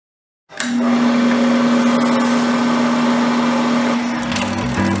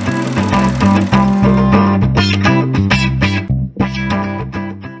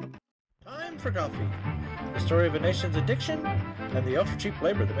Time for coffee. The story of a nation's addiction and the ultra-cheap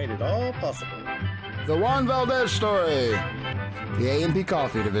labor that made it all possible. The Juan Valdez story. The A&P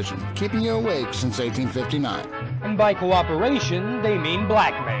Coffee Division, keeping you awake since 1859. And by cooperation, they mean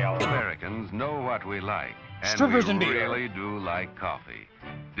blackmail. Americans know what we like, and Strippers we and beer. really do like coffee.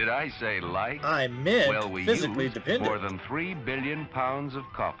 Did I say like? I meant well, we physically use dependent. more than 3 billion pounds of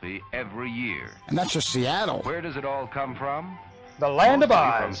coffee every year. And that's just Seattle. Where does it all come from? The land of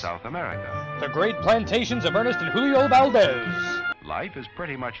Mostly from Oz. South America. The great plantations of Ernest and Julio Valdez. Life is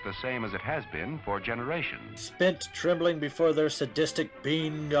pretty much the same as it has been for generations. Spent trembling before their sadistic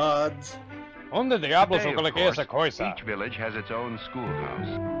bean gods. Donde diablos Today, o of que esa course, cosa? each village has its own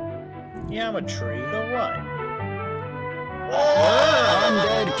schoolhouse. Yeah, I'm a tree. So what?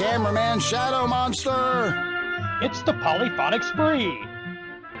 Undead cameraman shadow monster. It's the polyphonic spree.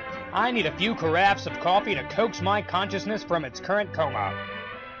 I need a few carafes of coffee to coax my consciousness from its current coma.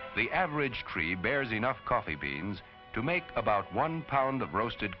 The average tree bears enough coffee beans to make about 1 pound of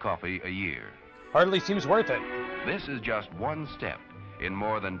roasted coffee a year. Hardly seems worth it. This is just one step in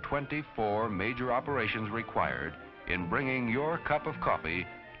more than 24 major operations required in bringing your cup of coffee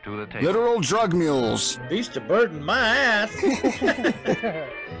to the table. Literal drug mules. Beast of burden my ass.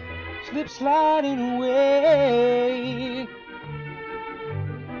 Slip sliding away.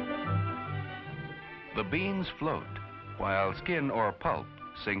 The beans float, while skin or pulp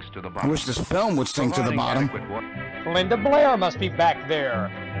sinks to the I bottom. wish this film would sink to the Providing bottom. adequate wa- Linda Blair must be back there.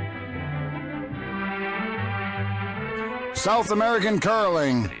 South American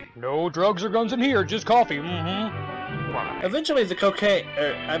curling. No drugs or guns in here, just coffee. Eventually the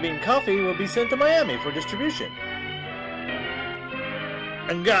coffee will be sent to Miami for distribution.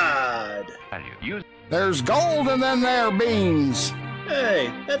 And God. Use There's gold and then there are beans.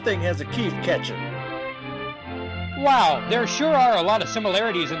 Hey, that thing has a Keith catcher. Wow, there sure are a lot of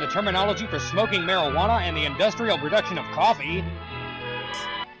similarities in the terminology for smoking marijuana and the industrial production of coffee.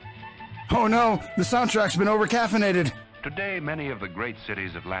 Oh no, the soundtrack's been over-caffeinated. Today, many of the great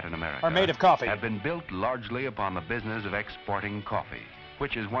cities of Latin America Are made of coffee. have been built largely upon the business of exporting coffee,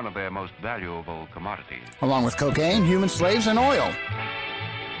 which is one of their most valuable commodities. Along with cocaine, human slaves, and oil.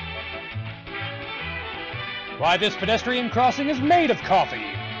 Why, this pedestrian crossing is made of coffee.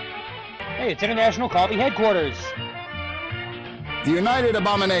 Hey, it's International Coffee Headquarters. The United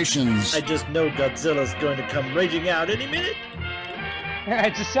Abominations. I just know Godzilla's going to come raging out any minute.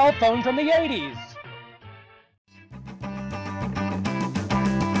 It's a cell phone from the 80s.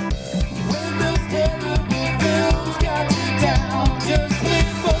 When those terrible films got you down, just when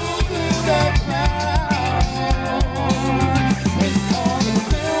BOGLE got found. It's all the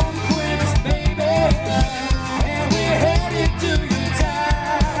film quips, baby, and we're headed to your town.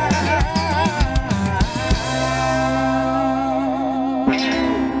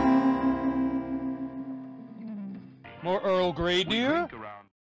 More Earl Grey, dear?